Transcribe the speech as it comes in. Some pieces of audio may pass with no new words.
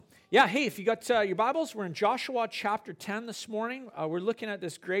Yeah, hey, if you got your Bibles, we're in Joshua chapter 10 this morning. We're looking at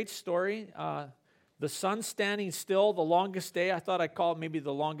this great story, the sun standing still, the longest day. I thought I'd call it maybe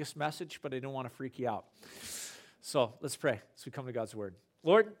the longest message, but I didn't want to freak you out. So let's pray as we come to God's Word.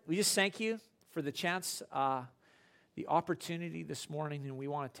 Lord, we just thank you for the chance, the opportunity this morning, and we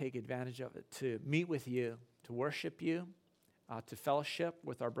want to take advantage of it to meet with you, to worship you, to fellowship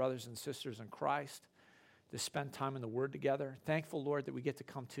with our brothers and sisters in Christ, to spend time in the Word together. Thankful, Lord, that we get to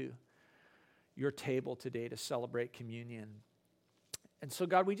come to your table today to celebrate communion. And so,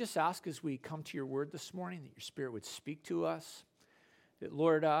 God, we just ask as we come to your Word this morning that your Spirit would speak to us, that,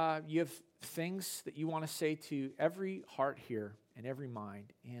 Lord, you have things that you want to say to every heart here and every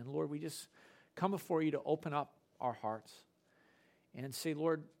mind. And, Lord, we just come before you to open up our hearts and say,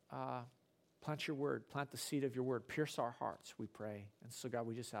 Lord, plant your Word, plant the seed of your Word, pierce our hearts, we pray. And so, God,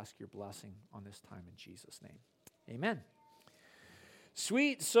 we just ask your blessing on this time in Jesus' name. Amen.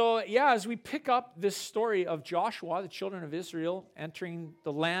 Sweet. So, as we pick up this story of Joshua, the children of Israel entering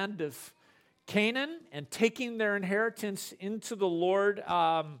the land of Canaan and taking their inheritance into the Lord,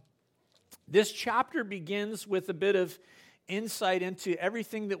 this chapter begins with a bit of insight into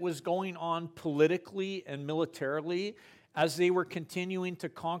everything that was going on politically and militarily as they were continuing to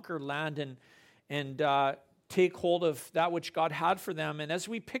conquer land and take hold of that which God had for them. And as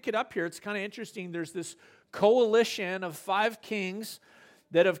we pick it up here, it's kind of interesting. There's this coalition of 5 kings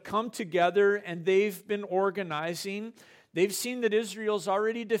that have come together, and they've been organizing. They've seen that Israel's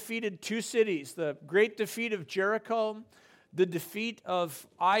already defeated 2 cities, the great defeat of Jericho, the defeat of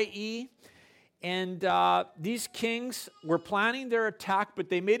Ai. And these kings were planning their attack, but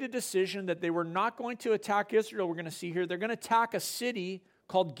they made a decision that they were not going to attack Israel. We're going to see here. They're going to attack a city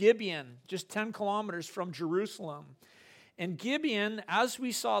called Gibeon, just 10 kilometers from Jerusalem. And Gibeon, as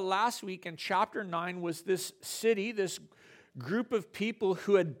we saw last week in chapter 9, was this city, this group of people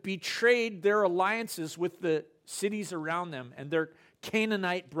who had betrayed their alliances with the cities around them and their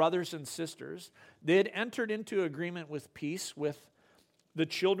Canaanite brothers and sisters. They had entered into agreement with peace with the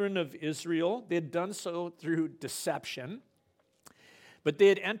children of Israel. They had done so through deception. But they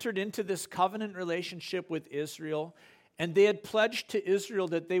had entered into this covenant relationship with Israel, and they had pledged to Israel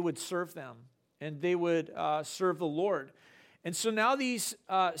that they would serve them and they would serve the Lord. And so now these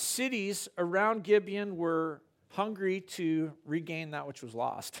cities around Gibeon were hungry to regain that which was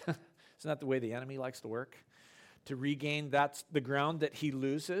lost. Isn't that the way the enemy likes to work? To regain the ground that he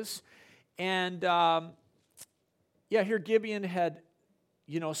loses. And here Gibeon had,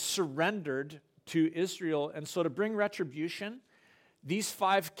 surrendered to Israel. And so to bring retribution, these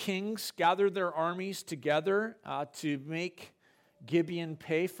 5 kings gathered their armies together to make Gibeon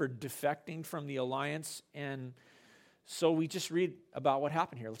pay for defecting from the alliance. And so we just read about what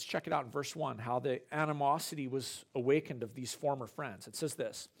happened here. Let's check it out in verse 1, how the animosity was awakened of these former friends. It says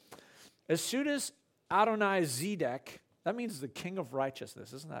this: as soon as Adonai-Zedek, that means the king of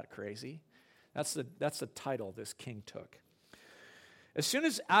righteousness. Isn't that crazy? That's the title this king took. As soon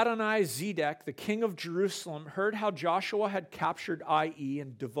as Adonai-Zedek, the king of Jerusalem, heard how Joshua had captured Ai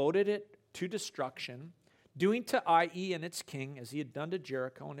and devoted it to destruction, doing to Ai and its king as he had done to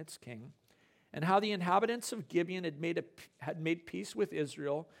Jericho and its king, and how the inhabitants of Gibeon had made peace with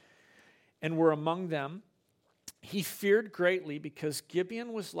Israel and were among them, he feared greatly because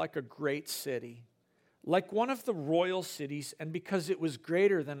Gibeon was like a great city, like one of the royal cities, and because it was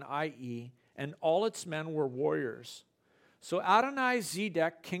greater than Ai, and all its men were warriors. So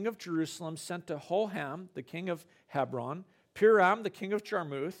Adonai-Zedek, king of Jerusalem, sent to Hoham, the king of Hebron, Piram, the king of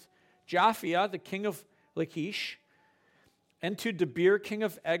Jarmuth, Japhia, the king of Lachish, and to Debir, king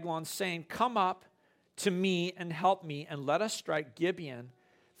of Eglon, saying, come up to me and help me, and let us strike Gibeon,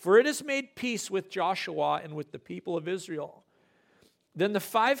 for it has made peace with Joshua and with the people of Israel. Then the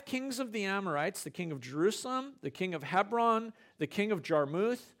 5 kings of the Amorites, the king of Jerusalem, the king of Hebron, the king of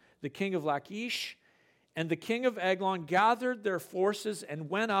Jarmuth, the king of Lachish, and the king of Eglon gathered their forces and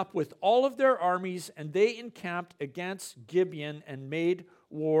went up with all of their armies, and they encamped against Gibeon and made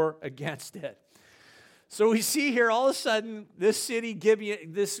war against it. So we see here all of a sudden this city,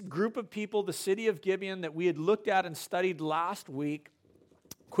 Gibeon, this group of people, the city of Gibeon that we had looked at and studied last week,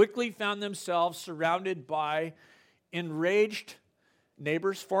 quickly found themselves surrounded by enraged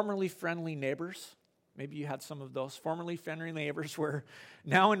neighbors, formerly friendly neighbors. Maybe you had some of those. Formerly friendly neighbors were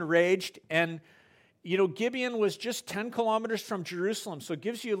now enraged. And, Gibeon was just 10 kilometers from Jerusalem. So it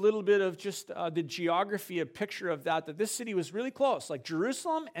gives you a little bit of just the geography, a picture of that this city was really close. Like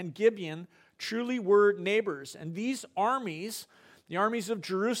Jerusalem and Gibeon truly were neighbors. And these armies, the armies of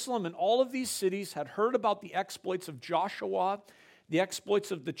Jerusalem and all of these cities, had heard about the exploits of Joshua, the exploits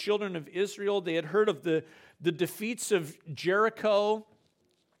of the children of Israel. They had heard of the defeats of Jericho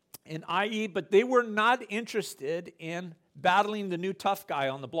in IE, but they were not interested in battling the new tough guy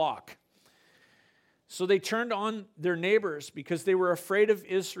on the block. So they turned on their neighbors because they were afraid of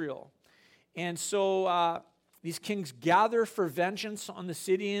Israel. And so these kings gather for vengeance on the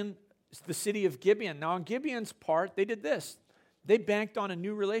city of Gibeon. Now on Gibeon's part, they did this. They banked on a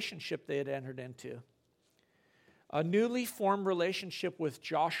new relationship they had entered into. A newly formed relationship with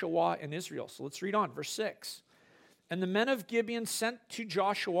Joshua and Israel. So let's read on, verse 6. And the men of Gibeon sent to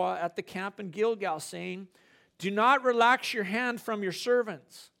Joshua at the camp in Gilgal, saying, do not relax your hand from your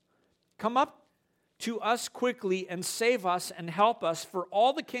servants. Come up to us quickly and save us and help us, for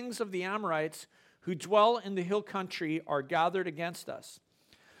all the kings of the Amorites who dwell in the hill country are gathered against us.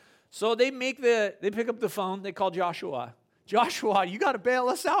 So they pick up the phone, they call Joshua. Joshua, you got to bail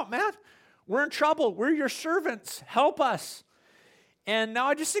us out, man. We're in trouble. We're your servants. Help us. And now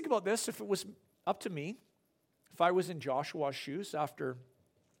I just think about this. If it was up to me, if I was in Joshua's shoes after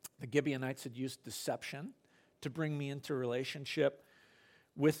the Gibeonites had used deception to bring me into a relationship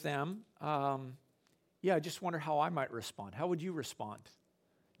with them, I just wonder how I might respond. How would you respond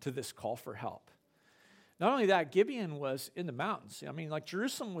to this call for help? Not only that, Gibeon was in the mountains. I mean, like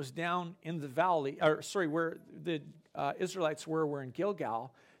Jerusalem was down in the valley, where the Israelites were in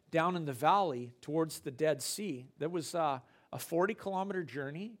Gilgal, down in the valley towards the Dead Sea. That was a 40-kilometer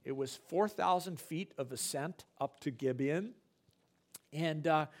journey. It was 4,000 feet of ascent up to Gibeon. And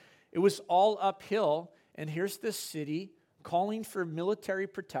it was all uphill. And here's this city calling for military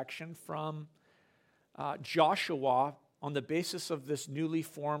protection from Joshua on the basis of this newly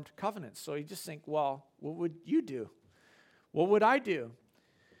formed covenant. So you just think, well, what would you do? What would I do?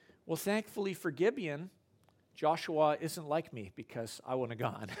 Well, thankfully for Gibeon, Joshua isn't like me because I wouldn't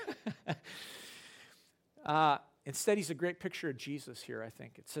have gone. Instead, he's a great picture of Jesus here, I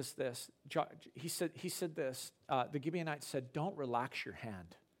think. It says this. He said this. The Gibeonites said, don't relax your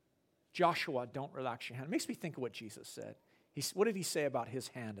hand. Joshua, don't relax your hand. It makes me think of what Jesus said. What did he say about his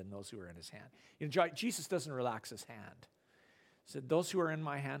hand and those who are in his hand? Jesus doesn't relax his hand. He said, those who are in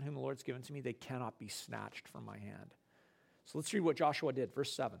my hand, whom the Lord's given to me, they cannot be snatched from my hand. So let's read what Joshua did.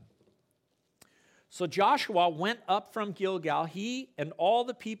 Verse 7. So Joshua went up from Gilgal, he and all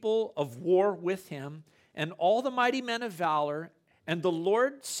the people of war with him, and all the mighty men of valor. And the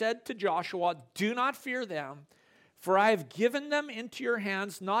Lord said to Joshua, do not fear them, for I have given them into your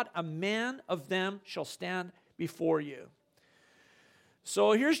hands. Not a man of them shall stand before you.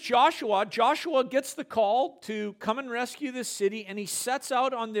 So here's Joshua. Joshua gets the call to come and rescue this city, and he sets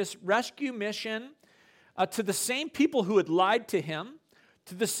out on this rescue mission to the same people who had lied to him,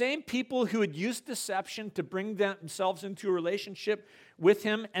 to the same people who had used deception to bring themselves into a relationship with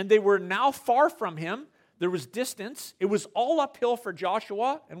him, and they were now far from him. There was distance. It was all uphill for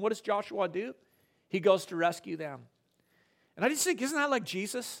Joshua, and what does Joshua do? He goes to rescue them. And I just think, isn't that like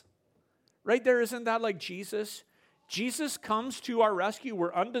Jesus? Right there, isn't that like Jesus? Jesus comes to our rescue.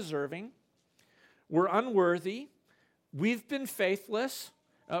 We're undeserving. We're unworthy. We've been faithless.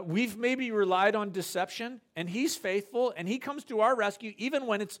 We've maybe relied on deception, and he's faithful, and he comes to our rescue even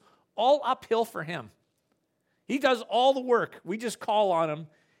when it's all uphill for him. He does all the work. We just call on him,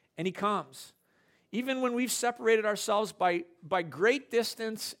 and he comes. Even when we've separated ourselves by great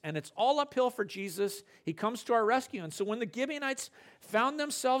distance, and it's all uphill for Jesus, he comes to our rescue. And so when the Gibeonites found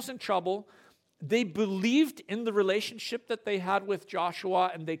themselves in trouble, they believed in the relationship that they had with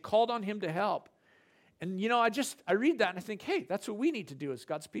Joshua, and they called on him to help. And, I read that and I think, hey, that's what we need to do as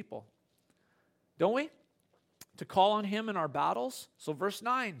God's people. Don't we? To call on him in our battles. So verse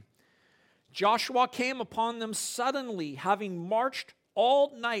 9, Joshua came upon them suddenly, having marched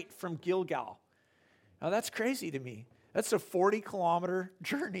all night from Gilgal. Now that's crazy to me. That's a 40-kilometer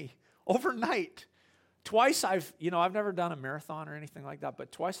journey overnight. Twice I've never done a marathon or anything like that,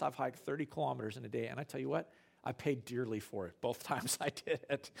 but twice I've hiked 30 kilometers in a day. And I tell you what, I paid dearly for it both times I did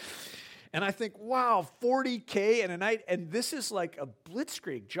it. And I think, wow, 40K in a night. And this is like a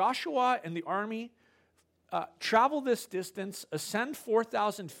blitzkrieg. Joshua and the army travel this distance, ascend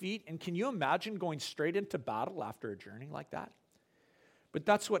 4,000 feet. And can you imagine going straight into battle after a journey like that? But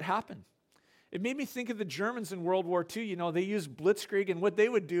that's what happened. It made me think of the Germans in World War II. They used blitzkrieg, and what they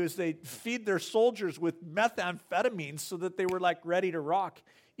would do is they'd feed their soldiers with methamphetamines so that they were like ready to rock.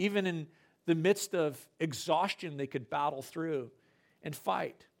 Even in the midst of exhaustion, they could battle through and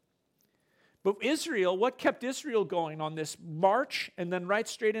fight. But Israel, what kept Israel going on this march and then right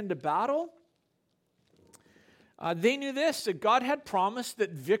straight into battle? They knew this, that God had promised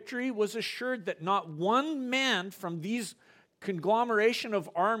that victory was assured, that not one man from these conglomeration of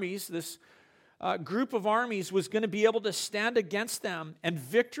armies, this group of armies, was going to be able to stand against them, and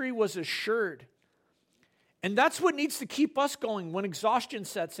victory was assured. And that's what needs to keep us going when exhaustion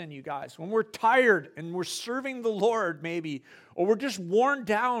sets in, you guys. When we're tired and we're serving the Lord maybe, or we're just worn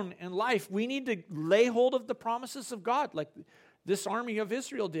down in life, we need to lay hold of the promises of God like this army of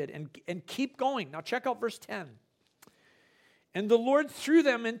Israel did and keep going. Now check out verse 10. And the Lord threw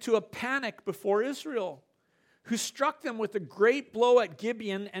them into a panic before Israel, who struck them with a great blow at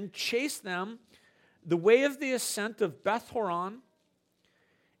Gibeon and chased them the way of the ascent of Beth Horon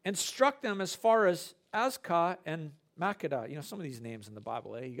and struck them as far as Azkah and Makkedah. You know, some of these names in the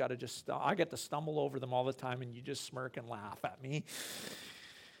Bible, you got to just, I get to stumble over them all the time and you just smirk and laugh at me.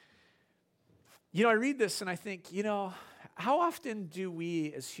 You know, I read this and I think, you know, how often do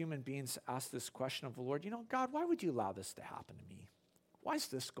we as human beings ask this question of the Lord, you know, God, why would you allow this to happen to me? Why is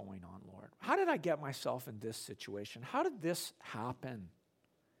this going on, Lord? How did I get myself in this situation? How did this happen?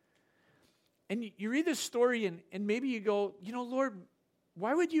 And you read this story and maybe you go, you know, Lord,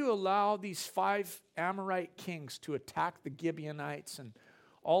 why would you allow these 5 Amorite kings to attack the Gibeonites and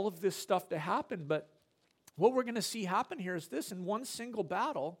all of this stuff to happen? But what we're going to see happen here is this: in one single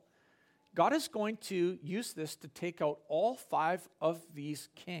battle, God is going to use this to take out all 5 of these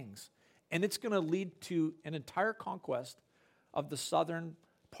kings. And it's going to lead to an entire conquest of the southern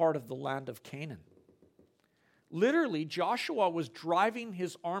part of the land of Canaan. Literally, Joshua was driving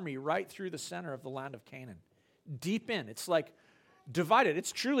his army right through the center of the land of Canaan, deep in. It's like divided.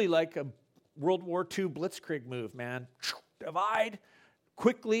 It's truly like a World War II blitzkrieg move, man. Divide,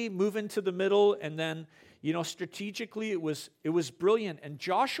 quickly move into the middle, and then, you know, strategically it was brilliant. And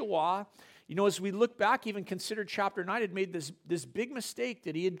Joshua, you know, as we look back, even consider chapter 9, had made this big mistake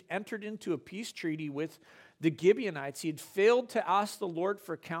that he had entered into a peace treaty with the Gibeonites. He had failed to ask the Lord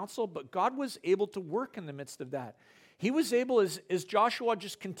for counsel, but God was able to work in the midst of that. He was able, as Joshua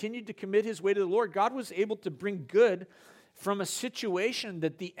just continued to commit his way to the Lord, God was able to bring good from a situation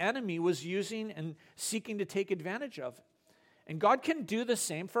that the enemy was using and seeking to take advantage of. And God can do the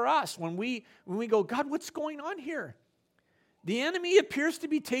same for us. When we go, God, what's going on here? The enemy appears to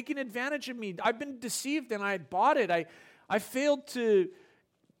be taking advantage of me. I've been deceived and I bought it. I failed to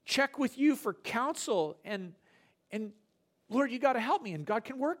check with you for counsel. And Lord, you got to help me. And God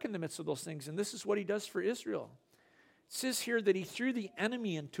can work in the midst of those things. And this is what he does for Israel. It says here that he threw the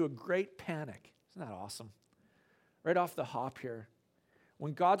enemy into a great panic. Isn't that awesome? Right off the hop here.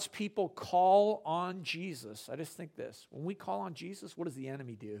 When God's people call on Jesus, I just think this. When we call on Jesus, what does the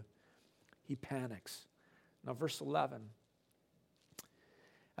enemy do? He panics. Now, verse 11.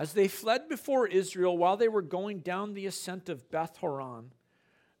 As they fled before Israel while they were going down the ascent of Beth Horon,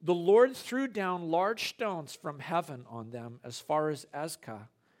 the Lord threw down large stones from heaven on them as far as Azkah,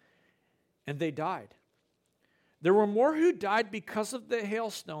 and they died. There were more who died because of the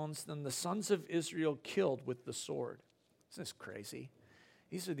hailstones than the sons of Israel killed with the sword. Isn't this crazy?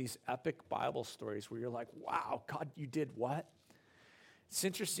 These are these epic Bible stories where you're like, wow, God, you did what? It's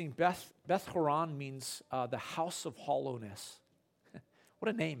interesting. Beth Horon means the house of hollowness.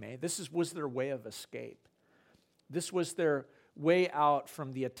 What a name, eh? This was their way of escape. This was their way out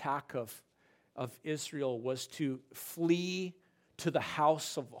from the attack of Israel, was to flee to the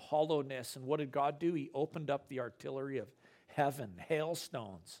house of hollowness. And what did God do? He opened up the artillery of heaven.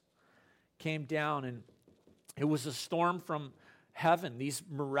 Hailstones came down, and it was a storm from heaven. These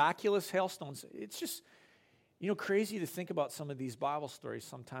miraculous hailstones. It's just, you know, crazy to think about some of these Bible stories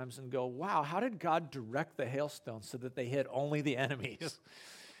sometimes and go, wow, how did God direct the hailstones so that they hit only the enemies?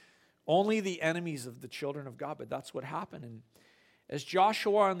 Only the enemies of the children of God. But that's what happened. And as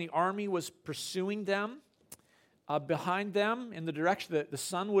Joshua and the army was pursuing them, behind them in the direction that the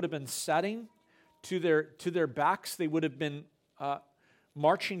sun would have been setting to their backs, they would have been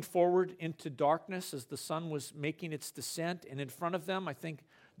marching forward into darkness as the sun was making its descent. And in front of them, I think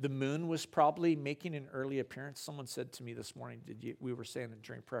the moon was probably making an early appearance. Someone said to me this morning, we were saying it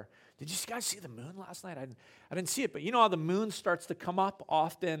during prayer, did you guys see the moon last night? I didn't see it, but you know how the moon starts to come up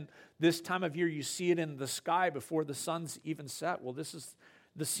often this time of year. You see it in the sky before the sun's even set. Well, this is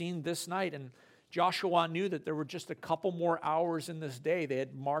the scene this night. And Joshua knew that there were just a couple more hours in this day. They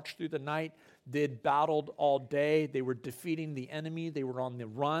had marched through the night. They had battled all day. They were defeating the enemy. They were on the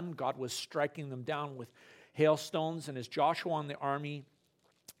run. God was striking them down with hailstones. And as Joshua and the army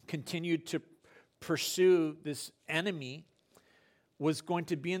continued to pursue this enemy, was going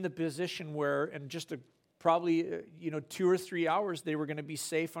to be in the position where in just probably 2 or 3 hours, they were going to be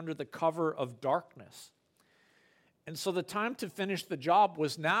safe under the cover of darkness. And so the time to finish the job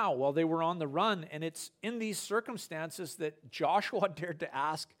was now while they were on the run. And it's in these circumstances that Joshua dared to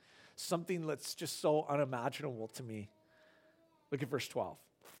ask something that's just so unimaginable to me. Look at verse 12.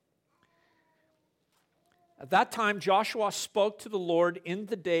 At that time, Joshua spoke to the Lord in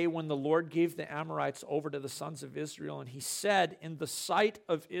the day when the Lord gave the Amorites over to the sons of Israel. And he said in the sight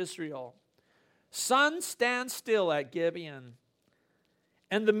of Israel, sun, stand still at Gibeon,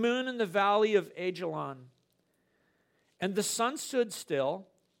 and the moon in the valley of Ajalon. And the sun stood still,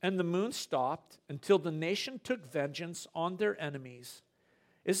 and the moon stopped, until the nation took vengeance on their enemies.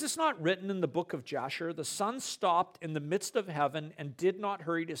 Is this not written in the book of Jasher? The sun stopped in the midst of heaven and did not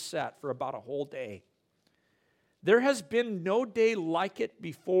hurry to set for about a whole day. There has been no day like it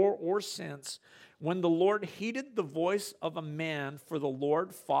before or since, when the Lord heeded the voice of a man, for the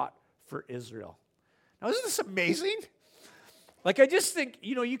Lord fought for Israel. Now, isn't this amazing? Like, I just think,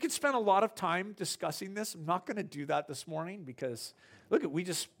 you could spend a lot of time discussing this. I'm not going to do that this morning because, look,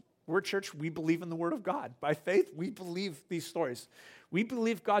 we're a church, we believe in the Word of God. By faith, we believe these stories. We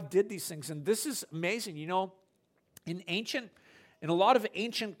believe God did these things, and this is amazing. In a lot of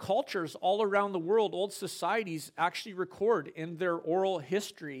ancient cultures all around the world, old societies actually record in their oral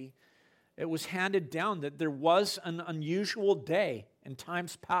history, it was handed down that there was an unusual day in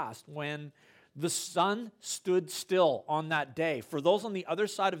times past when the sun stood still on that day. For those on the other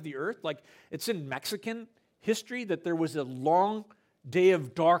side of the earth, like it's in Mexican history that there was a long day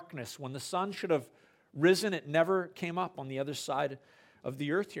of darkness when the sun should have risen. It never came up on the other side of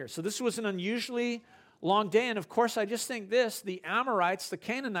the earth here. So this was an unusually long day. And of course, I just think the Amorites, the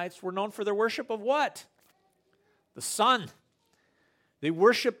Canaanites, were known for their worship of what? The sun. They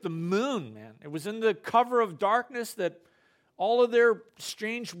worshiped the moon, man. It was in the cover of darkness that all of their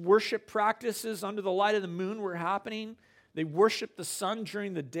strange worship practices under the light of the moon were happening. They worshiped the sun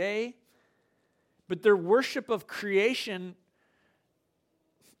during the day. But their worship of creation,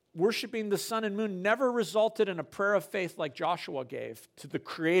 worshiping the sun and moon, never resulted in a prayer of faith like Joshua gave to the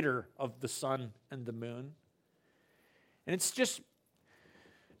creator of the sun and the moon. And it's just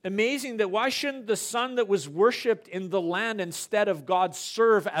amazing that why shouldn't the sun that was worshipped in the land instead of God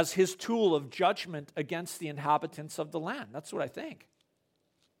serve as his tool of judgment against the inhabitants of the land? That's what I think.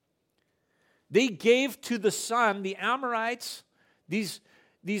 They gave to the sun, the Amorites, these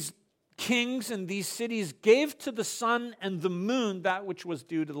kings and these cities gave to the sun and the moon that which was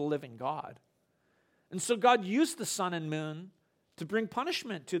due to the living God. And so God used the sun and moon to bring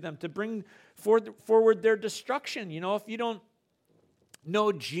punishment to them, to bring forward their destruction. If you don't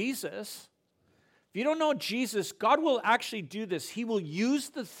know Jesus, God will actually do this. He will use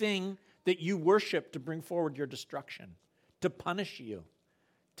the thing that you worship to bring forward your destruction, to punish you,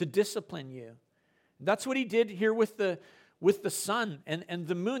 to discipline you. That's what he did here with the sun and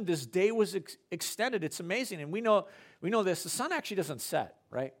the moon. This day was extended. It's amazing. And we know this. The sun actually doesn't set,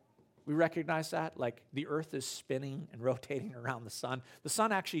 right? We recognize that. Like the earth is spinning and rotating around the sun. The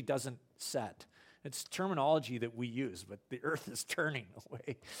sun actually doesn't set. It's terminology that we use, but the earth is turning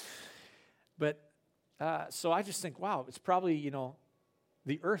away. But so I just think, wow, it's probably,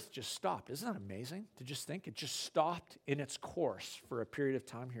 the earth just stopped. Isn't that amazing to just think? It just stopped in its course for a period of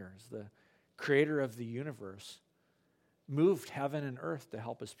time here as the creator of the universe moved heaven and earth to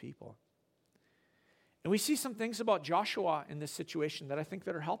help his people. And we see some things about Joshua in this situation that I think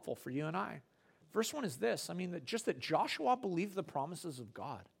that are helpful for you and I. First one is this. That Joshua believed the promises of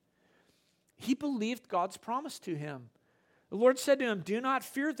God. He believed God's promise to him. The Lord said to him, do not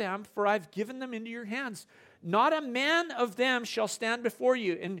fear them, for I've given them into your hands. Not a man of them shall stand before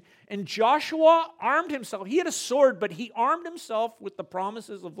you. And Joshua armed himself. He had a sword, but he armed himself with the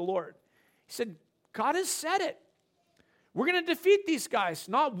promises of the Lord. He said, God has said it. We're going to defeat these guys.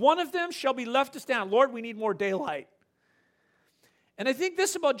 Not one of them shall be left to stand. Lord, we need more daylight. And I think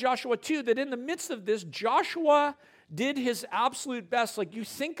this about Joshua too, that in the midst of this, Joshua did his absolute best. Like you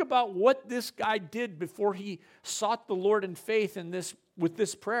think about what this guy did before he sought the Lord in faith with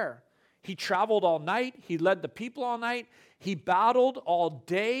this prayer. He traveled all night. He led the people all night. He battled all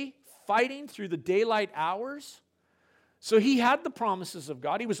day, fighting through the daylight hours. So he had the promises of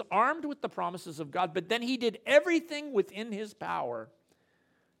God. He was armed with the promises of God, but then he did everything within his power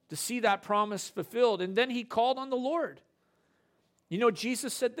to see that promise fulfilled. And then he called on the Lord.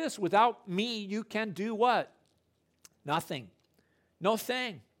 Jesus said this, without me, you can do what? Nothing. No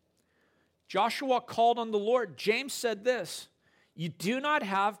thing. Joshua called on the Lord. James said this, you do not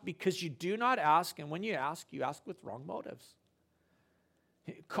have because you do not ask, and when you ask with wrong motives.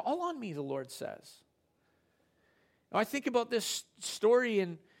 Call on me, the Lord says. Now, I think about this story,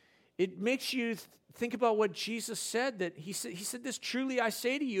 and it makes you think about what Jesus said, that he said this, truly I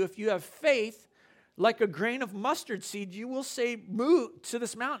say to you, if you have faith like a grain of mustard seed, you will say, move to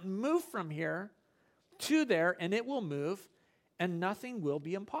this mountain, move from here to there, and it will move, and nothing will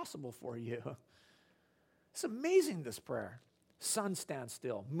be impossible for you. It's amazing, this prayer. Sun, stand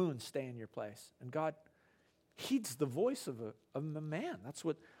still. Moon, stay in your place. And God heeds the voice of a man. That's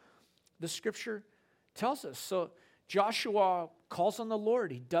what the scripture tells us. So Joshua calls on the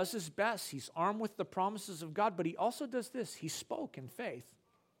Lord. He does his best. He's armed with the promises of God, but he also does this. He spoke in faith.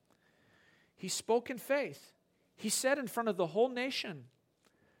 He spoke in faith. He said in front of the whole nation,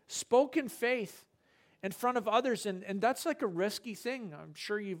 spoke in faith in front of others. And that's like a risky thing. I'm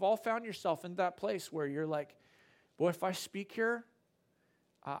sure you've all found yourself in that place where you're like, boy, if I speak here,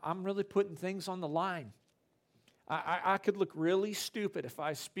 I'm really putting things on the line. I could look really stupid if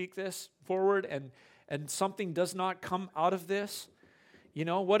I speak this forward and something does not come out of this. You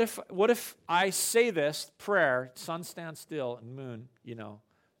know, what if I say this prayer, sun stands still and moon, you know,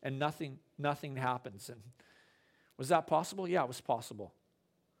 and nothing happens? And was that possible? Yeah, it was possible.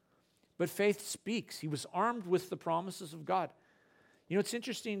 But faith speaks. He was armed with the promises of God. You know, it's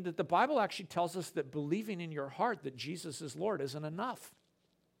interesting that the Bible actually tells us that believing in your heart that Jesus is Lord isn't enough.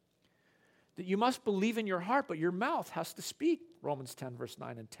 That you must believe in your heart, but your mouth has to speak. Romans 10, verse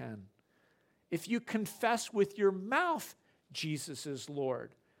 9 and 10. If you confess with your mouth Jesus is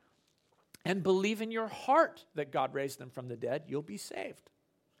Lord and believe in your heart that God raised him from the dead, you'll be saved.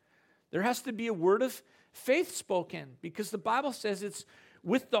 There has to be a word of faith spoken because the Bible says it's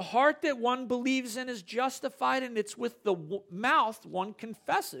with the heart that one believes and is justified, and it's with the mouth one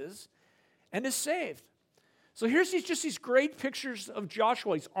confesses and is saved. So here's just these great pictures of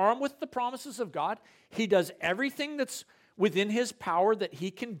Joshua. He's armed with the promises of God. He does everything that's within his power that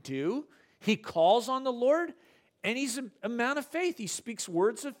he can do. He calls on the Lord, and he's a man of faith. He speaks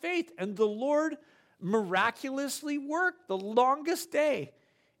words of faith, and the Lord miraculously worked the longest day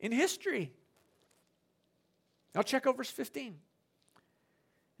in history. Now check out verse 15.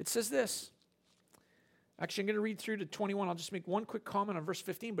 It says this. Actually, I'm going to read through to 21. I'll just make one quick comment on verse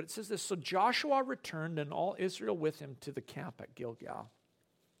 15, but it says this. So Joshua returned and all Israel with him to the camp at Gilgal.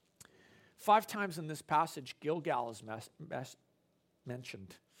 5 times in this passage, Gilgal is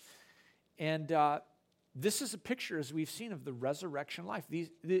mentioned. And this is a picture, as we've seen, of the resurrection life.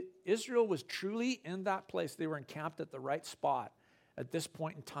 Israel was truly in that place. They were encamped at the right spot at this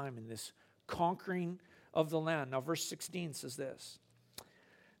point in time in this conquering of the land. Now, verse 16 says this.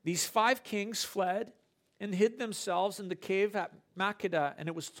 These 5 kings fled and hid themselves in the cave at Makkedah, and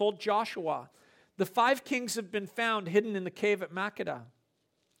it was told Joshua, the 5 kings have been found hidden in the cave at Makkedah.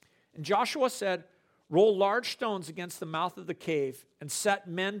 And Joshua said, roll large stones against the mouth of the cave and set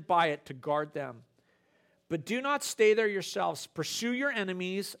men by it to guard them. But do not stay there yourselves. Pursue your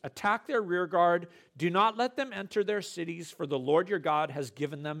enemies, attack their rear guard. Do not let them enter their cities, for the Lord your God has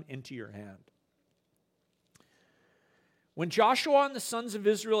given them into your hand. When Joshua and the sons of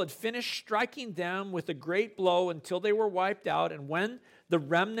Israel had finished striking them with a great blow until they were wiped out, and when the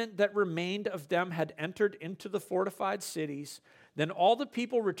remnant that remained of them had entered into the fortified cities, then all the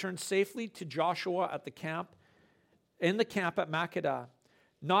people returned safely to Joshua at the camp, in the camp at Makkedah.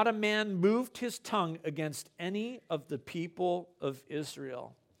 Not a man moved his tongue against any of the people of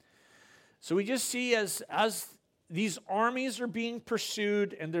Israel. So we just see as these armies are being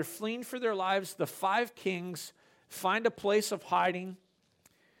pursued and they're fleeing for their lives, the 5 kings find a place of hiding.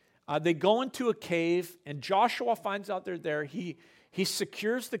 They go into a cave, and Joshua finds out they're there. He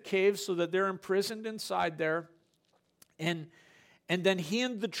secures the cave so that they're imprisoned inside there. And then he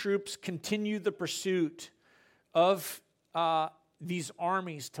and the troops continue the pursuit of these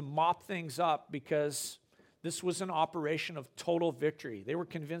armies to mop things up because this was an operation of total victory. They were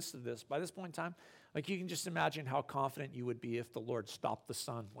convinced of this. By this point in time, like you can just imagine how confident you would be if the Lord stopped the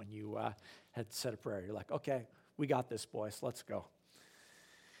sun when you had said a prayer. You're like, okay, we got this, boys. Let's go.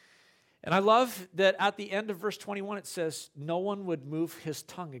 And I love that at the end of verse 21, it says, no one would move his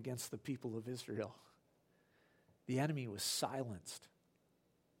tongue against the people of Israel. The enemy was silenced.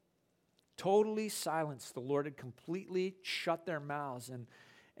 Totally silenced. The Lord had completely shut their mouths. And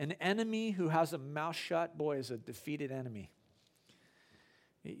an enemy who has a mouth shut, boy, is a defeated enemy.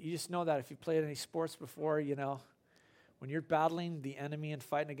 You just know that if you played any sports before, you know, when you're battling the enemy and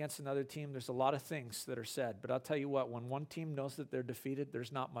fighting against another team, there's a lot of things that are said. But I'll tell you what, when one team knows that they're defeated,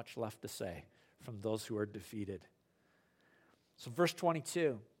 there's not much left to say from those who are defeated. So verse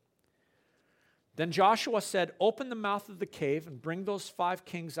 22. Then Joshua said, open the mouth of the cave and bring those 5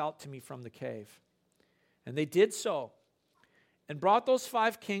 kings out to me from the cave. And they did so and brought those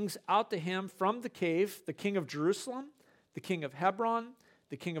 5 kings out to him from the cave, the king of Jerusalem, the king of Hebron,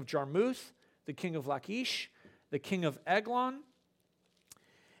 the king of Jarmuth, the king of Lachish, the king of Eglon.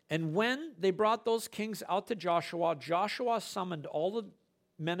 And when they brought those kings out to Joshua, Joshua summoned all the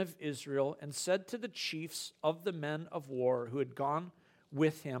men of Israel and said to the chiefs of the men of war who had gone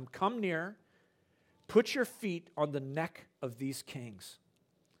with him, come near, put your feet on the neck of these kings.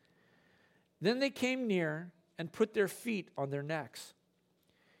 Then they came near, and put their feet on their necks.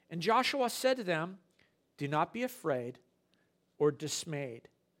 And Joshua said to them, do not be afraid or dismayed.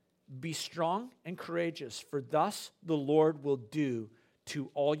 Be strong and courageous, for thus the Lord will do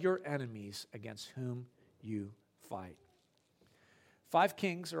to all your enemies against whom you fight. 5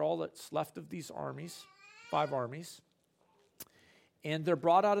 kings are all that's left of these armies, 5 armies. And they're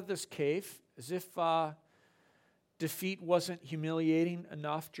brought out of this cave as if defeat wasn't humiliating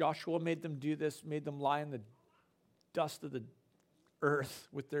enough. Joshua made them do this, made them lie in the dust of the earth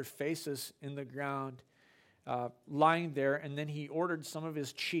with their faces in the ground, lying there. And then he ordered some of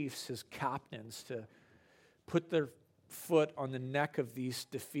his chiefs, his captains, to put their foot on the neck of these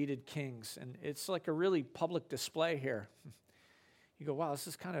defeated kings. And it's like a really public display here. You go, wow, this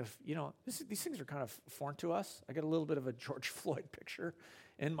is kind of, these things are kind of foreign to us. I got a little bit of a George Floyd picture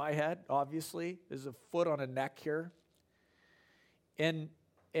in my head, obviously. There's a foot on a neck here. And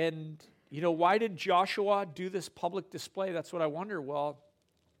why did Joshua do this public display? That's what I wonder. Well,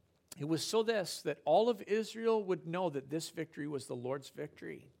 it was so that all of Israel would know that this victory was the Lord's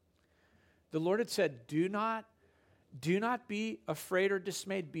victory. The Lord had said, do not be afraid or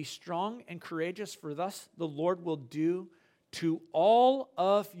dismayed. Be strong and courageous, for thus the Lord will do to all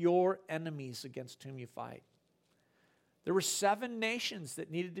of your enemies against whom you fight. There were 7 nations that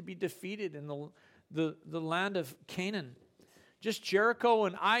needed to be defeated in the land of Canaan. Just Jericho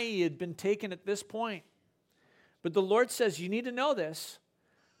and Ai had been taken at this point. But the Lord says, you need to know this.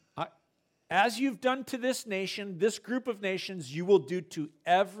 As you've done to this nation, this group of nations, you will do to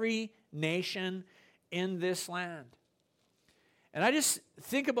every nation in this land. And I just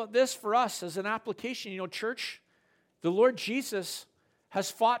think about this for us as an application. Church, the Lord Jesus has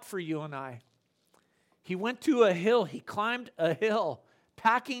fought for you and I. He went to a hill. He climbed a hill,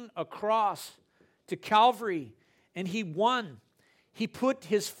 packing a cross to Calvary, and he won. He put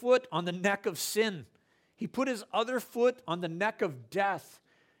his foot on the neck of sin. He put his other foot on the neck of death.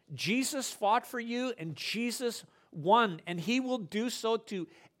 Jesus fought for you, and Jesus won, and he will do so to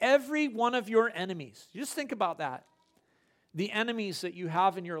every one of your enemies. Just think about that. The enemies that you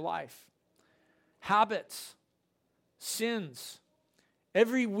have in your life. Habits, sins,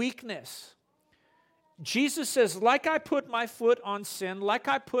 every weakness. Jesus says, like I put my foot on sin, like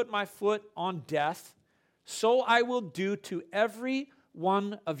I put my foot on death, so I will do to every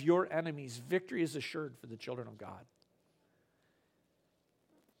one of your enemies. Victory is assured for the children of God.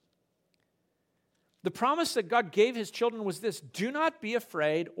 The promise that God gave his children was this: do not be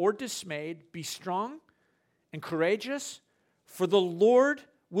afraid or dismayed. Be strong and courageous, for the Lord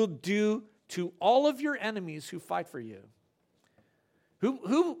will do to all of your enemies who fight for you.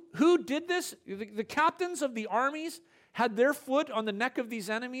 Who did this? The captains of the armies had their foot on the neck of these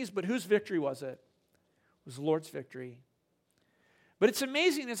enemies, but whose victory was it? It was the Lord's victory. But it's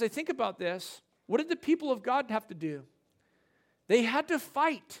amazing as I think about this, what did the people of God have to do? They had to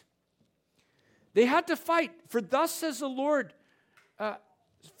fight. They had to fight. For thus says the Lord, the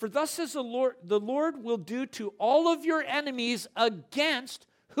Lord will do to all of your enemies against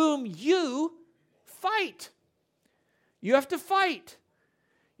whom you fight. You have to fight.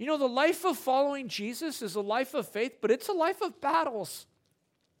 The life of following Jesus is a life of faith, but it's a life of battles.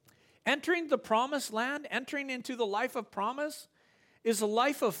 Entering the promised land, entering into the life of promise, is a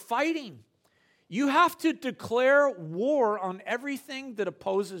life of fighting. You have to declare war on everything that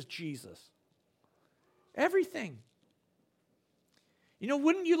opposes Jesus. Everything.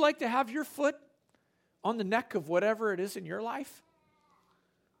 Wouldn't you like to have your foot on the neck of whatever it is in your life?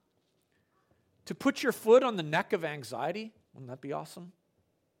 To put your foot on the neck of anxiety, wouldn't that be awesome?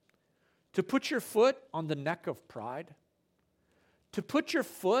 To put your foot on the neck of pride? To put your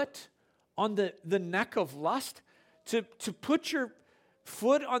foot on the neck of lust? To put your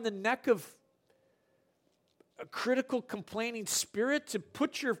foot on the neck of a critical, complaining spirit? To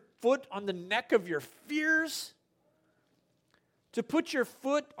put your foot on the neck of your fears? To put your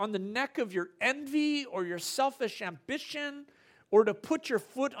foot on the neck of your envy or your selfish ambition? Or to put your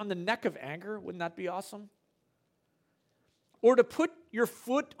foot on the neck of anger? Wouldn't that be awesome? Or to put your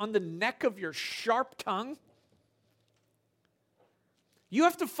foot on the neck of your sharp tongue? You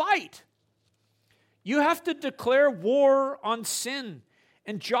have to fight. You have to declare war on sin.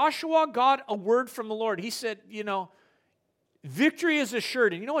 And Joshua got a word from the Lord. He said, victory is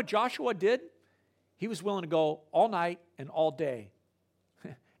assured. And you know what Joshua did? He was willing to go all night and all day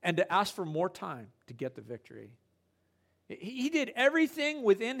and to ask for more time to get the victory. He did everything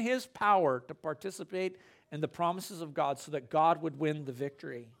within his power to participate in the promises of God so that God would win the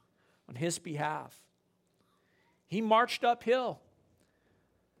victory on his behalf. He marched uphill.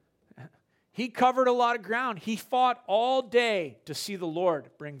 He covered a lot of ground. He fought all day to see the Lord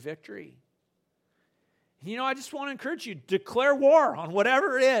bring victory. I just want to encourage you, declare war on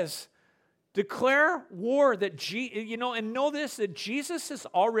whatever it is. Declare war and know this, that Jesus has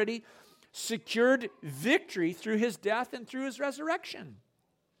already secured victory through his death and through his resurrection.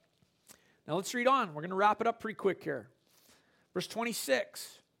 Now let's read on. We're going to wrap it up pretty quick here. Verse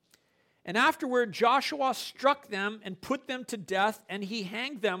 26. And afterward, Joshua struck them and put them to death, and he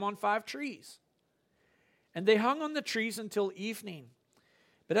hanged them on 5 trees. And they hung on the trees until evening.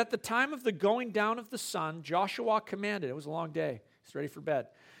 But at the time of the going down of the sun, Joshua commanded, it was a long day, he's ready for bed.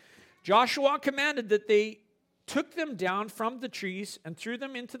 Joshua commanded that they took them down from the trees and threw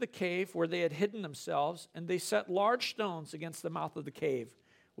them into the cave where they had hidden themselves, and they set large stones against the mouth of the cave,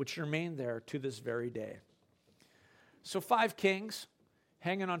 which remain there to this very day. So 5 kings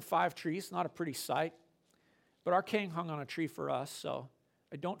hanging on 5 trees, not a pretty sight, but our king hung on a tree for us, so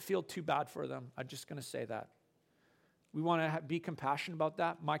I don't feel too bad for them. I'm just going to say that. We want to be compassionate about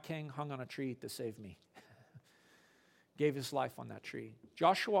that. My king hung on a tree to save me. Gave his life on that tree.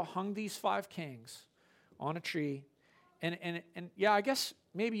 Joshua hung these 5 kings on a tree. And yeah, I guess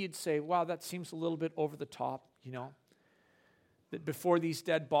maybe you'd say, wow, that seems a little bit over the top, that before these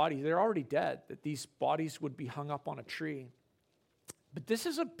dead bodies, they're already dead, that these bodies would be hung up on a tree. But this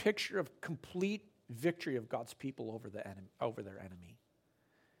is a picture of complete victory of God's people over their enemy.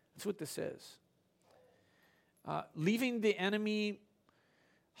 That's what this is. Leaving the enemy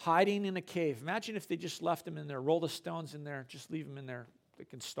hiding in a cave. Imagine if they just left him in there, roll the stones in there, just leave him in there. They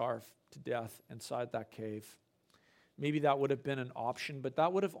can starve to death inside that cave. Maybe that would have been an option, but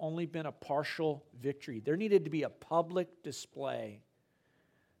that would have only been a partial victory. There needed to be a public display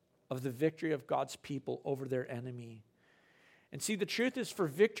of the victory of God's people over their enemy. And see, the truth is, for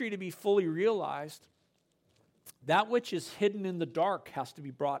victory to be fully realized, that which is hidden in the dark has to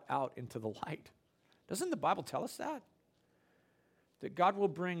be brought out into the light. Doesn't the Bible tell us that? That God will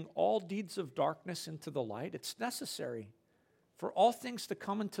bring all deeds of darkness into the light. It's necessary for all things to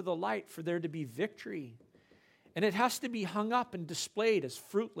come into the light, for there to be victory. And it has to be hung up and displayed as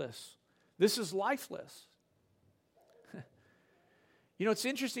fruitless. This is lifeless. It's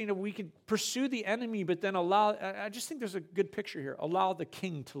interesting that we can pursue the enemy, but then I just think there's a good picture here. Allow the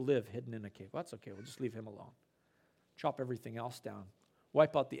king to live hidden in a cave. Well, that's okay. We'll just leave him alone. Chop everything else down.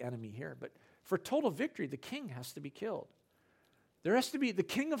 Wipe out the enemy here. But for total victory, the king has to be killed. There has to be the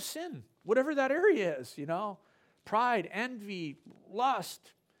king of sin, whatever that area is, pride, envy,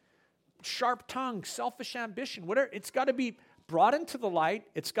 lust, sharp tongue, selfish ambition, whatever. It's got to be brought into the light.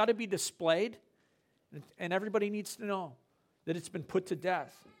 It's got to be displayed. And everybody needs to know that it's been put to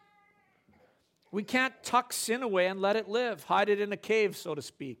death. We can't tuck sin away and let it live, hide it in a cave, so to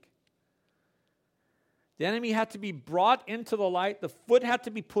speak. The enemy had to be brought into the light. The foot had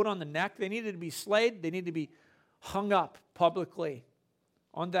to be put on the neck. They needed to be slayed. They needed to be hung up publicly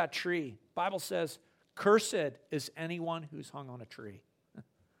on that tree. The Bible says, cursed is anyone who's hung on a tree.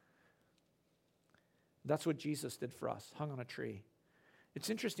 That's what Jesus did for us, hung on a tree. It's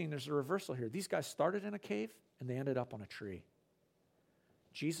interesting, there's a reversal here. These guys started in a cave, and they ended up on a tree.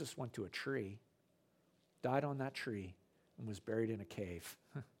 Jesus went to a tree, died on that tree, and was buried in a cave,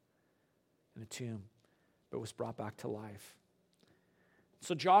 in a tomb, but was brought back to life.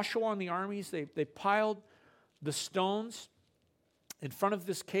 So Joshua and the armies, they piled the stones in front of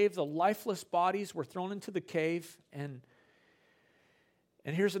this cave. The lifeless bodies were thrown into the cave, and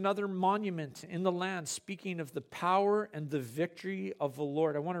here's another monument in the land speaking of the power and the victory of the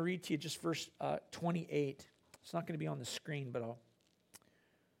Lord. I want to read to you just verse 28. It's not going to be on the screen, but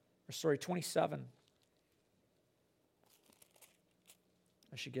 27.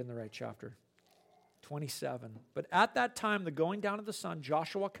 I should get in the right chapter. 27. But at that time, the going down of the sun,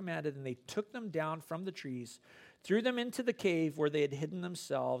 Joshua commanded, and they took them down from the trees, threw them into the cave where they had hidden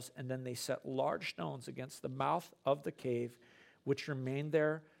themselves, and then they set large stones against the mouth of the cave, which remained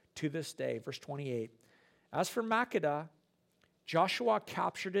there to this day. Verse 28. As for Makkedah, Joshua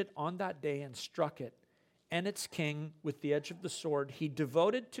captured it on that day and struck it, and its king with the edge of the sword. He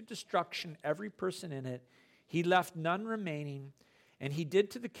devoted to destruction every person in it. He left none remaining, and he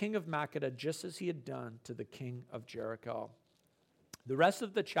did to the king of Makkedah just as he had done to the king of Jericho. The rest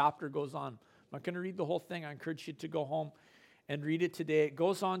of the chapter goes on. I'm not going to read the whole thing. I encourage you to go home and read it today. It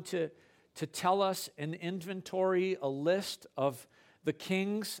goes on to tell us an inventory, a list of the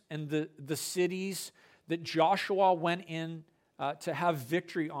kings and the cities that Joshua went in to have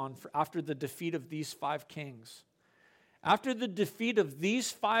victory on after the defeat of these 5 kings. After the defeat of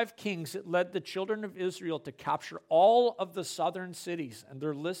these 5 kings, it led the children of Israel to capture all of the southern cities, and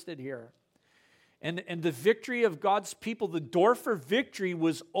they're listed here. And the victory of God's people, the door for victory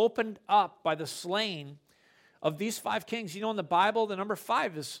was opened up by the slaying of these 5 kings. In the Bible, the number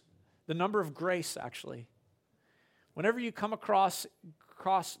 5 is the number of grace, actually. Whenever you come across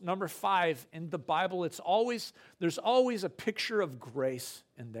number 5 in the Bible, there's always a picture of grace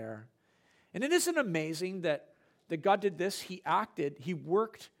in there. And it isn't amazing that God did this. He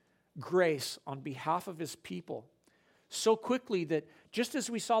worked grace on behalf of his people so quickly that just as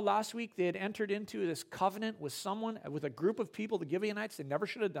we saw last week, they had entered into this covenant with a group of people, the Gibeonites. They never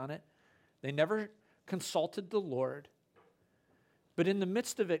should have done it. They never consulted the Lord. But in the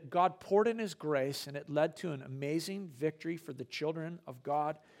midst of it, God poured in his grace, and it led to an amazing victory for the children of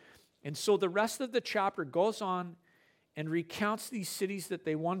God. And so the rest of the chapter goes on and recounts these cities that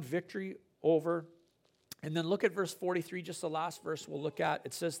they won victory over. And then look at verse 43, just the last verse we'll look at.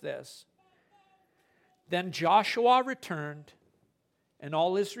 It says this: Then Joshua returned, and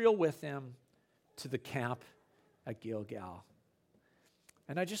all Israel with him, to the camp at Gilgal.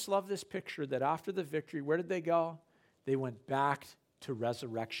 And I just love this picture that after the victory, where did they go? They went back to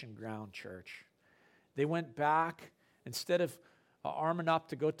resurrection ground, church. They went back, instead of arming up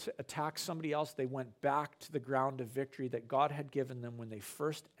to go to attack somebody else, they went back to the ground of victory that God had given them when they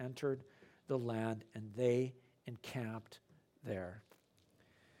first entered the land, and they encamped there.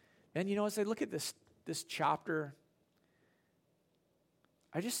 And you know, as I look at this chapter,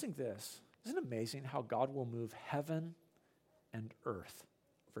 I just think this: isn't it amazing how God will move heaven and earth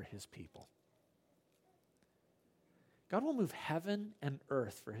for his people? God will move heaven and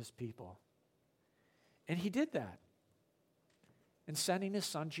earth for his people. And he did that in sending his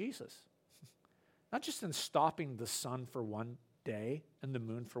son Jesus. Not just in stopping the sun for one day and the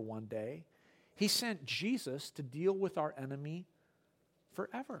moon for one day. He sent Jesus to deal with our enemy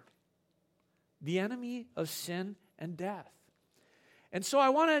forever. The enemy of sin and death. And so I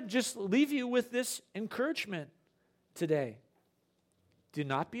want to just leave you with this encouragement today. Do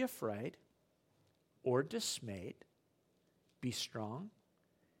not be afraid or dismayed. Be strong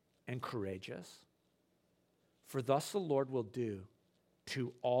and courageous, for thus the Lord will do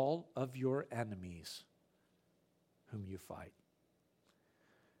to all of your enemies whom you fight.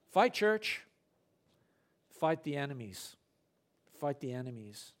 Fight, church. Fight the enemies. Fight the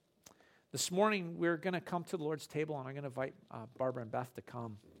enemies. This morning, we're going to come to the Lord's table, and I'm going to invite Barbara and Beth to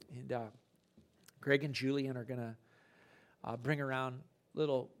come. And Greg and Julian are going to bring around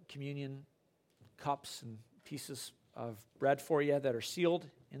little communion cups and pieces of bread for you that are sealed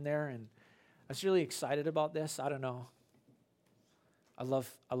in there. And I was really excited about this. I don't know. I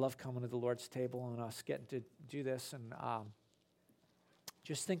love coming to the Lord's table and us getting to do this. And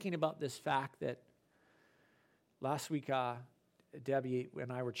just thinking about this fact that last week, Debbie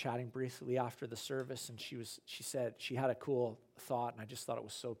and I were chatting briefly after the service, and she said she had a cool thought, and I just thought it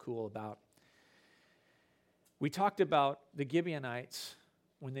was so cool about. We talked about the Gibeonites.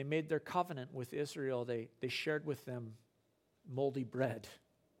 When they made their covenant with Israel, they shared with them moldy bread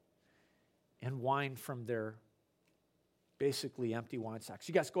and wine from their basically empty wine sacks.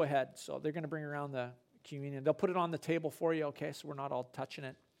 You guys go ahead. So they're going to bring around the communion. They'll put it on the table for you, okay, so we're not all touching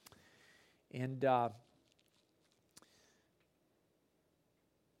it. And,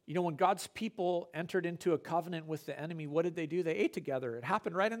 you know, when God's people entered into a covenant with the enemy, what did they do? They ate together. It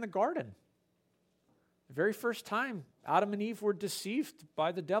happened right in the garden. The very first time Adam and Eve were deceived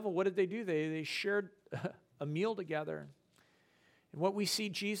by the devil, what did they do? They shared a meal together. And what we see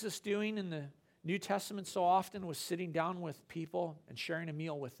Jesus doing in the New Testament so often was sitting down with people and sharing a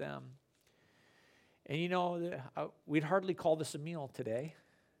meal with them. And you know, we'd hardly call this a meal today.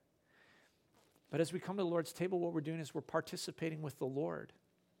 But as we come to the Lord's table, what we're doing is we're participating with the Lord.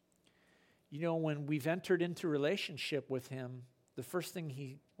 You know, when we've entered into relationship with him, the first thing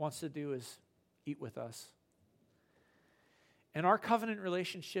he wants to do is eat with us. And our covenant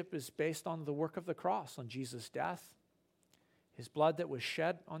relationship is based on the work of the cross, on Jesus' death, his blood that was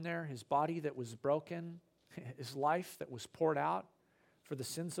shed on there, his body that was broken, his life that was poured out for the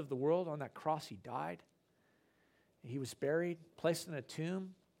sins of the world. On that cross, he died. He was buried, placed in a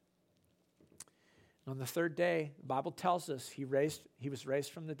tomb. And on the third day, the Bible tells us he was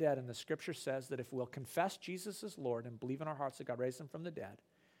raised from the dead. And the scripture says that if we'll confess Jesus as Lord and believe in our hearts that God raised him from the dead,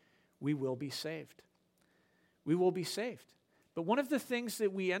 we will be saved. We will be saved. But one of the things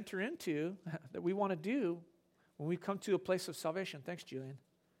that we enter into, that we want to do when we come to a place of salvation, thanks, Julian,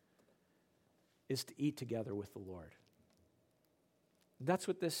 is to eat together with the Lord. That's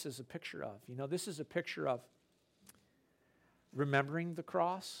what this is a picture of. You know, this is a picture of remembering the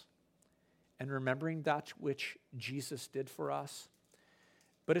cross and remembering that which Jesus did for us.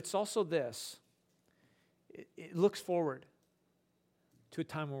 But it's also this. It looks forward to a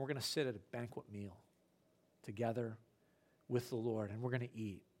time when we're going to sit at a banquet meal together with the Lord, and we're going to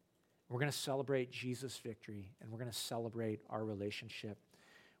eat. We're going to celebrate Jesus' victory, and we're going to celebrate our relationship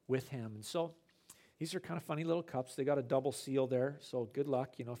with him. And so, These are kind of funny little cups. They got a double seal there, so good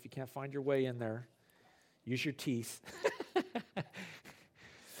luck. If you can't find your way in there, use your teeth.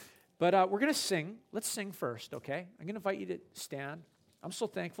 But we're going to sing. Let's sing first, okay? I'm going to invite you to stand. I'm so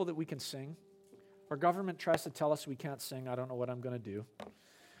thankful that we can sing. Our government tries to tell us we can't sing. I don't know what I'm going to do.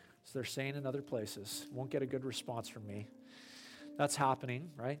 So they're saying in other places. Won't get a good response from me. That's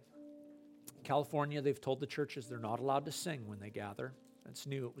happening, right? California, they've told the churches they're not allowed to sing when they gather. That's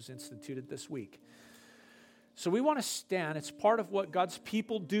new. It was instituted this week. So we want to stand. It's part of what God's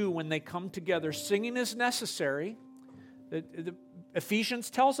people do when they come together. Singing is necessary. The Ephesians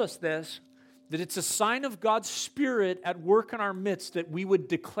tells us this, that it's a sign of God's Spirit at work in our midst that we would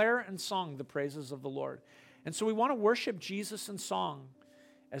declare in song the praises of the Lord. And so we want to worship Jesus in song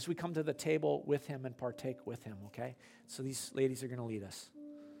as we come to the table with Him and partake with Him, okay? So these ladies are going to lead us.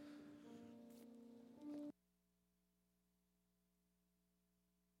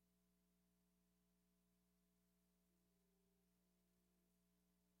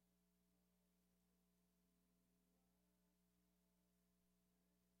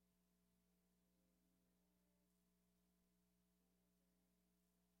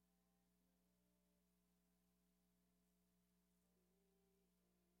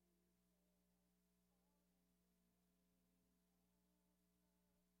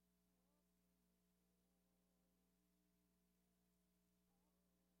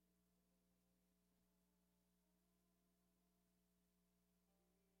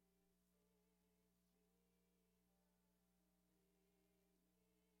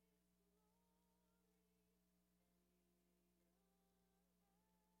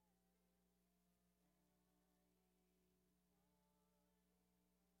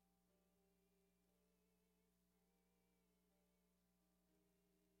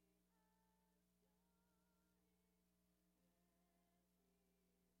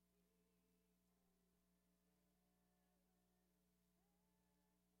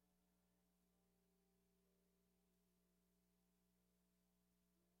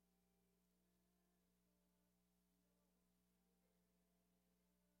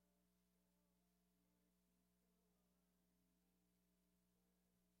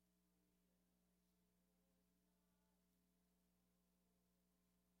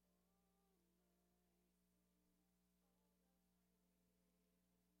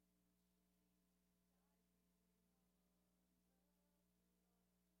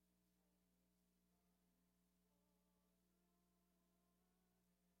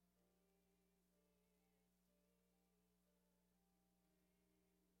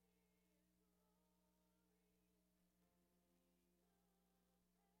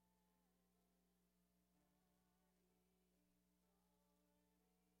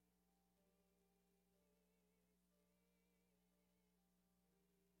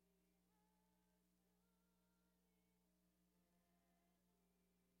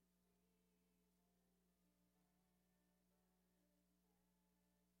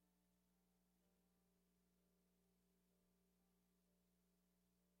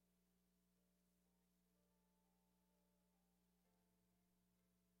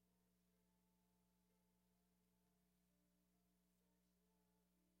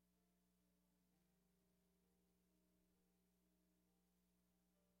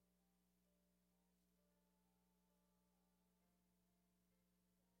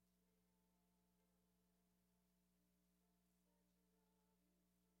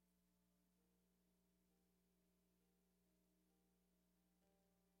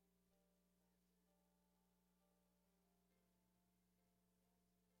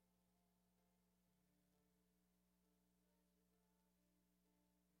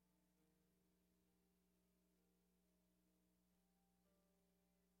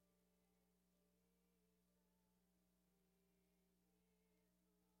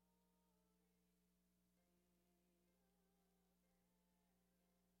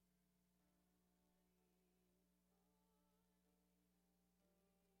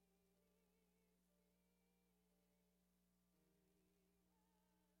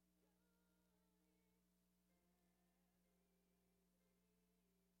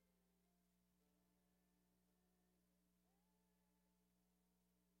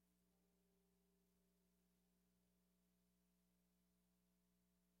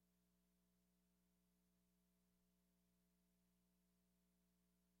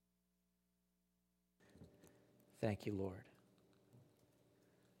 Thank you, Lord.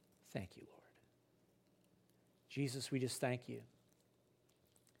 Thank you, Lord. Jesus, we just thank you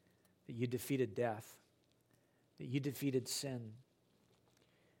that you defeated death, that you defeated sin.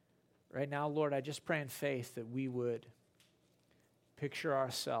 Right now, Lord, I just pray in faith that we would picture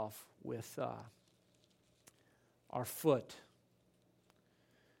ourselves with our foot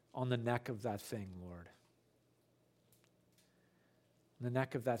on the neck of that thing, Lord. The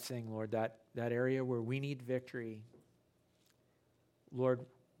neck of that thing, Lord, that area where we need victory. Lord,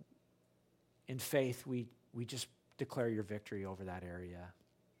 in faith, we just declare your victory over that area.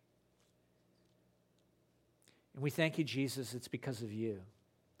 And we thank you, Jesus, it's because of you.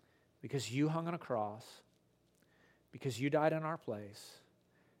 Because you hung on a cross. Because you died in our place.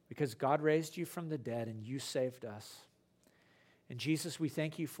 Because God raised you from the dead and you saved us. And Jesus, we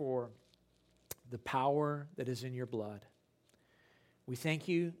thank you for the power that is in your blood. We thank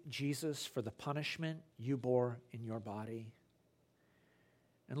you, Jesus, for the punishment you bore in your body.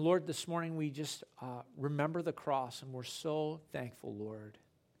 And Lord, this morning we just remember the cross, and we're so thankful, Lord.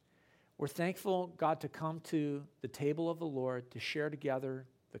 We're thankful, God, to come to the table of the Lord, to share together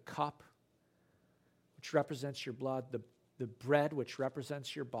the cup, which represents your blood, the bread, which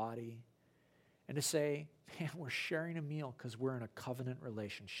represents your body, and to say, man, we're sharing a meal because we're in a covenant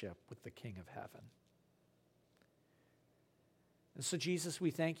relationship with the King of heaven. And so, Jesus,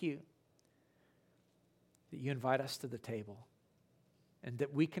 we thank you that you invite us to the table and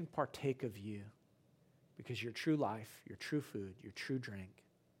that we can partake of you because you're true life, you're true food, you're true drink,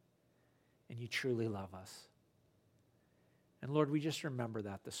 and you truly love us. And Lord, we just remember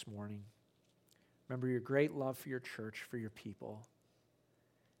that this morning. Remember your great love for your church, for your people.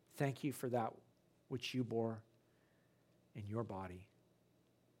 Thank you for that which you bore in your body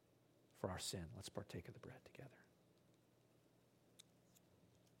for our sin. Let's partake of the bread together.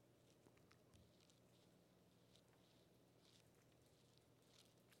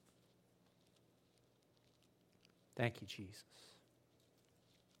 Thank you, Jesus.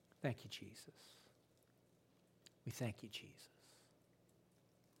 Thank you, Jesus. We thank you, Jesus.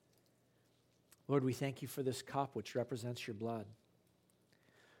 Lord, we thank you for this cup which represents your blood.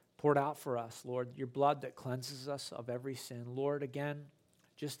 Poured out for us, Lord, your blood that cleanses us of every sin. Lord, again,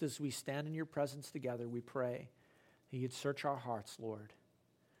 just as we stand in your presence together, we pray that you'd search our hearts, Lord,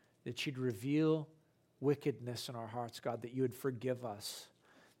 that you'd reveal wickedness in our hearts, God, that you would forgive us,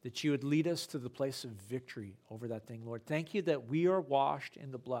 that you would lead us to the place of victory over that thing, Lord. Thank you that we are washed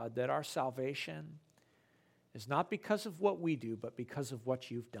in the blood, that our salvation is not because of what we do, but because of what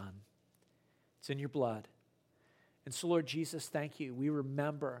you've done. It's in your blood. And so, Lord Jesus, thank you. We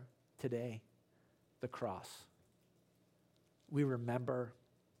remember today the cross. We remember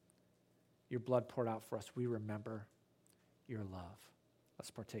your blood poured out for us. We remember your love.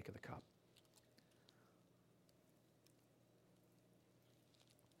 Let's partake of the cup.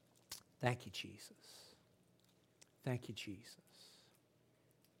 Thank you, Jesus. Thank you, Jesus.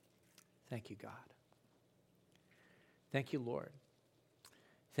 Thank you, God. Thank you, Lord.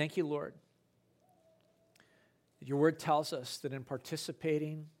 Thank you, Lord. Your word tells us that in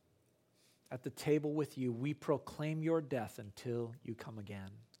participating at the table with you, we proclaim your death until you come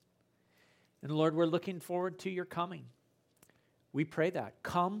again. And Lord, we're looking forward to your coming. We pray that.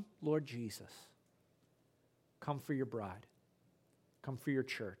 Come, Lord Jesus. Come for your bride. Come for your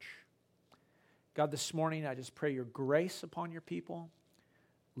church. God, this morning, I just pray your grace upon your people.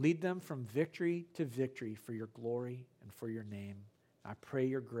 Lead them from victory to victory for your glory and for your name. I pray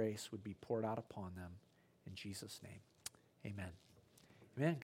your grace would be poured out upon them. In Jesus' name, amen. Amen.